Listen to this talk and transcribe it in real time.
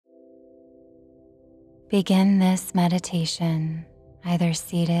Begin this meditation either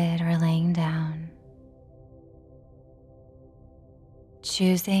seated or laying down,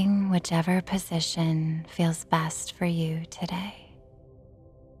 choosing whichever position feels best for you today.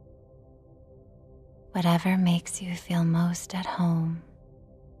 Whatever makes you feel most at home,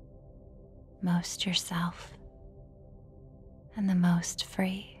 most yourself, and the most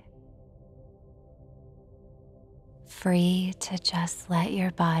free. Free to just let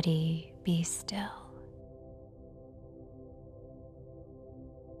your body be still.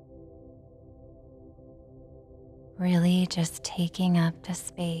 Really just taking up the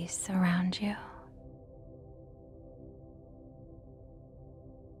space around you.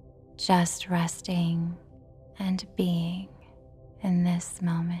 Just resting and being in this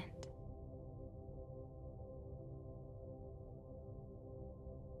moment.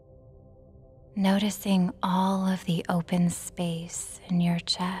 Noticing all of the open space in your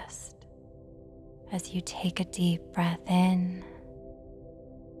chest as you take a deep breath in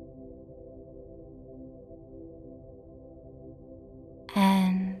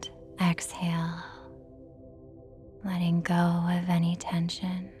and exhale, letting go of any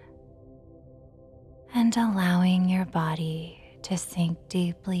tension and allowing your body to sink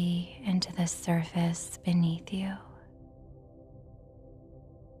deeply into the surface beneath you.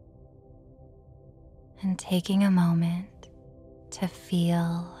 And taking a moment to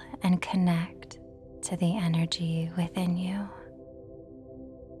feel and connect to the energy within you.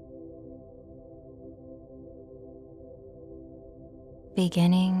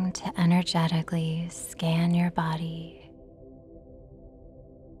 Beginning to energetically scan your body,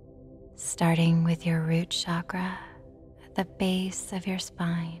 starting with your root chakra at the base of your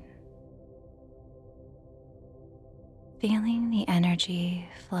spine. Feeling the energy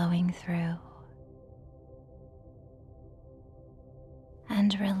flowing through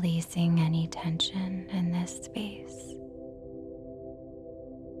and releasing any tension in this space.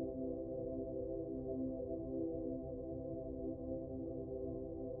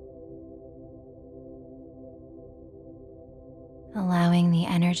 Allowing the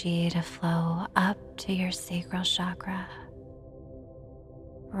energy to flow up to your sacral chakra,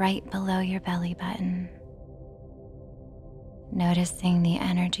 right below your belly button. Noticing the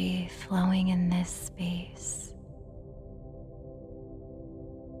energy flowing in this space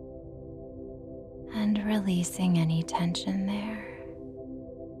and releasing any tension there.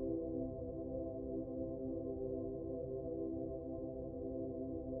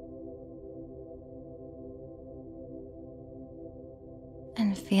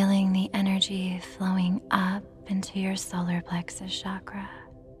 And feeling the energy flowing up into your solar plexus chakra,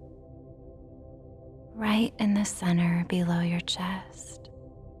 right in the center below your chest.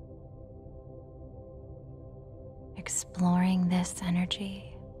 Exploring this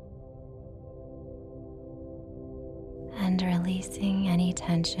energy and releasing any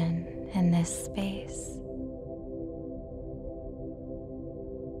tension in this space.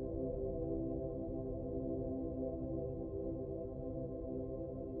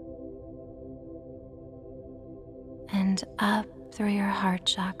 And up through your heart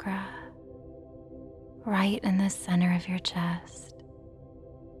chakra, right in the center of your chest.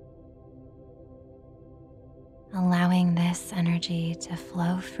 Allowing this energy to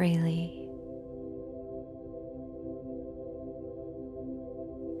flow freely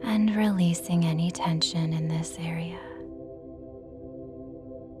and releasing any tension in this area.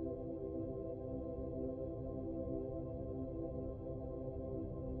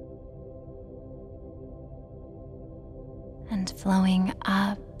 And flowing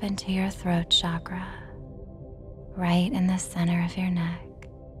up into your throat chakra, right in the center of your neck.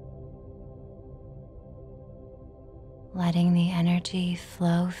 Letting the energy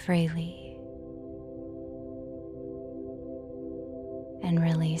flow freely and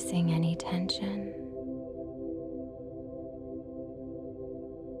releasing any tension.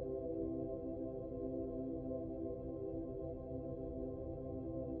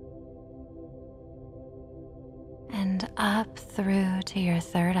 And up through to your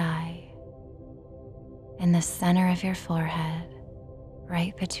third eye, in the center of your forehead,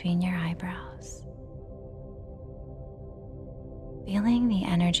 right between your eyebrows. Feeling the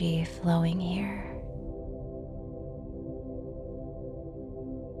energy flowing here.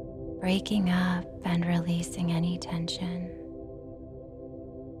 Breaking up and releasing any tension.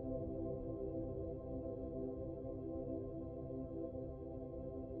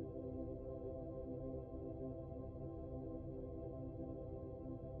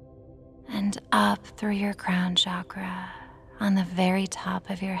 And up through your crown chakra on the very top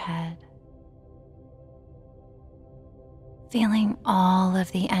of your head. feeling all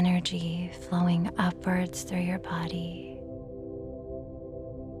of the energy flowing upwards through your body,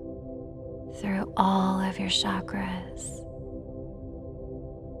 through all of your chakras,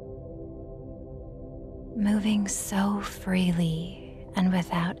 moving so freely and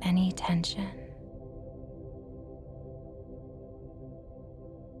without any tension.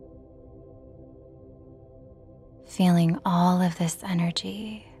 Feeling all of this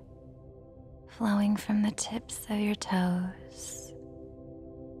energy flowing from the tips of your toes,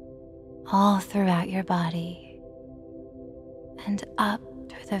 all throughout your body, and up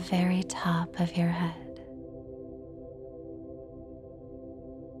through the very top of your head.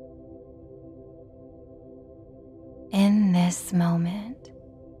 In this moment,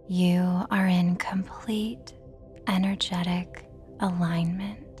 you are in complete energetic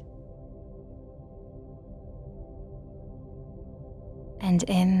alignment. And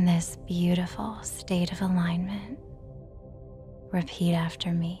in this beautiful state of alignment, repeat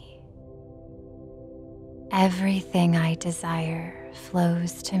after me. Everything I desire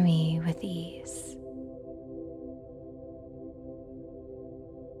flows to me with ease.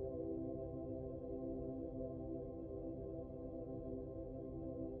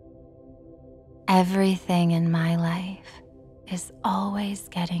 Everything in my life is always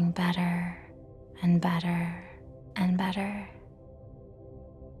getting better and better and better.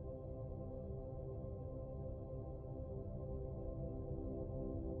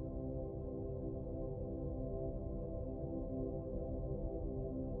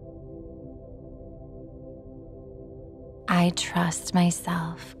 I trust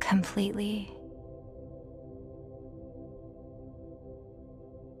myself completely.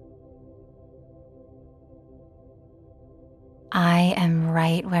 I am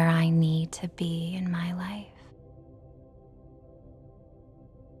right where I need to be in my life.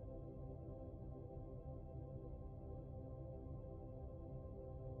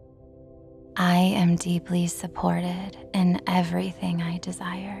 I am deeply supported in everything I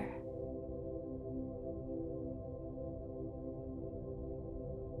desire.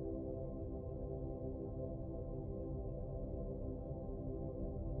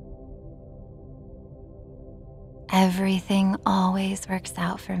 Everything always works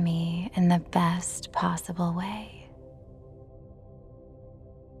out for me in the best possible way.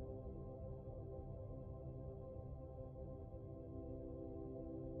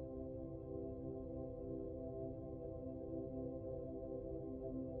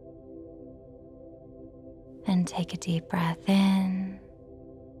 And take a deep breath in.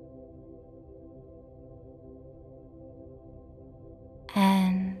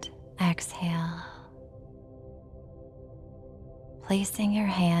 And exhale. Placing your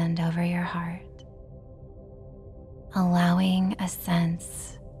hand over your heart, allowing a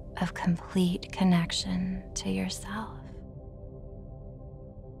sense of complete connection to yourself.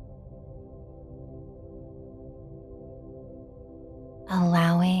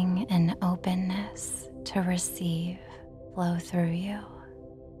 Allowing an openness to receive flow through you.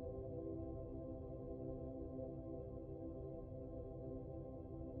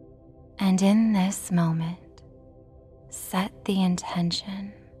 And in this moment, set the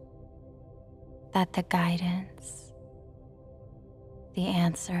intention that the guidance, the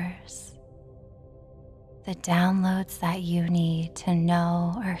answers, the downloads that you need to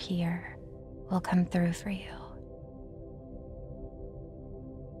know or hear will come through for you.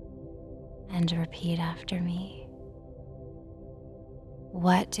 And repeat after me.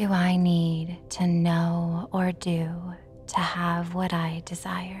 What do I need to know or do to have what I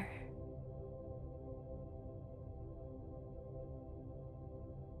desire?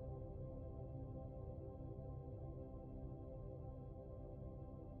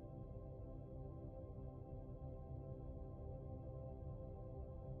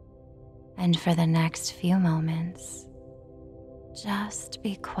 And for the next few moments, just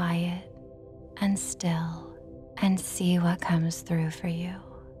be quiet and still and see what comes through for you.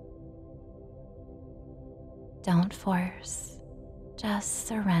 Don't force, just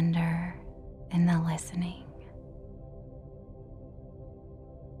surrender in the listening.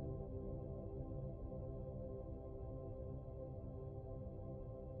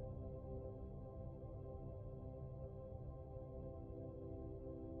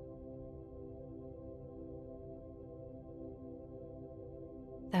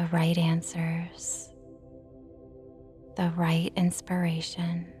 The right answers, the right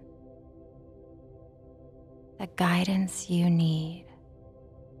inspiration, the guidance you need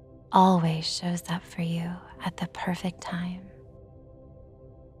always shows up for you at the perfect time.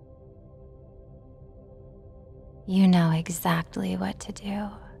 You know exactly what to do,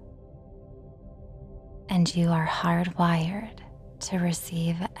 and you are hardwired to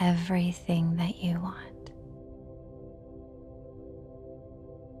receive everything that you want.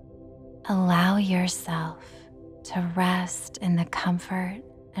 Allow yourself to rest in the comfort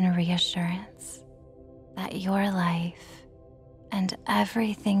and reassurance that your life and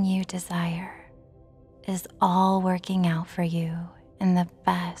everything you desire is all working out for you in the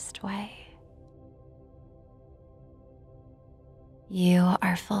best way. You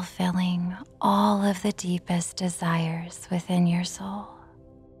are fulfilling all of the deepest desires within your soul,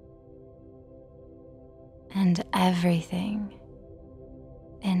 and everything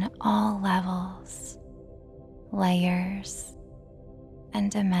in all levels, layers,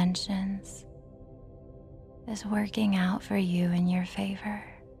 and dimensions is working out for you in your favor.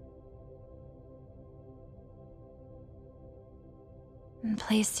 And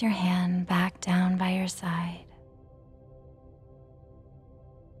place your hand back down by your side.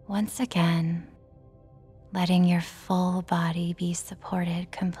 Once again, letting your full body be supported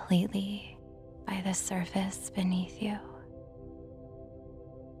completely by the surface beneath you.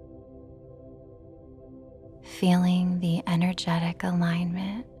 Feeling the energetic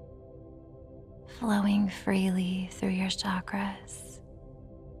alignment flowing freely through your chakras,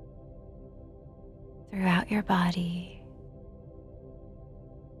 throughout your body.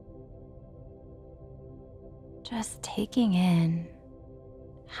 Just taking in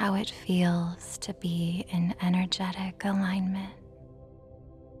how it feels to be in energetic alignment.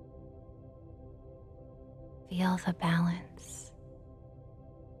 Feel the balance.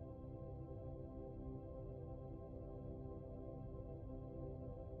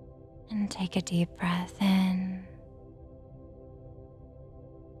 And take a deep breath in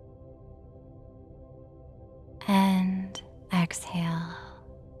and exhale,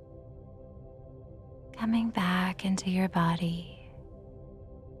 coming back into your body,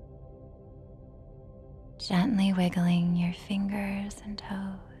 gently wiggling your fingers and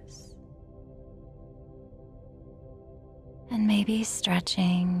toes, and maybe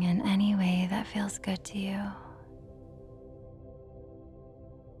stretching in any way that feels good to you.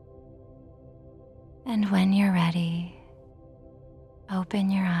 And when you're ready,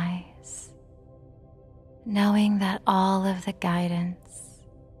 open your eyes, knowing that all of the guidance,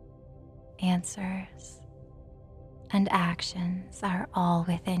 answers, and actions are all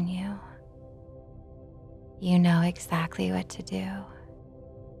within you. You know exactly what to do.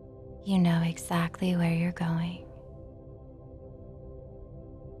 You know exactly where you're going.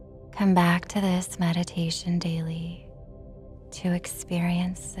 Come back to this meditation daily to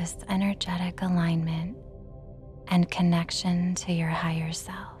experience this energetic alignment and connection to your higher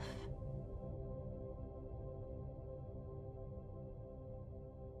self.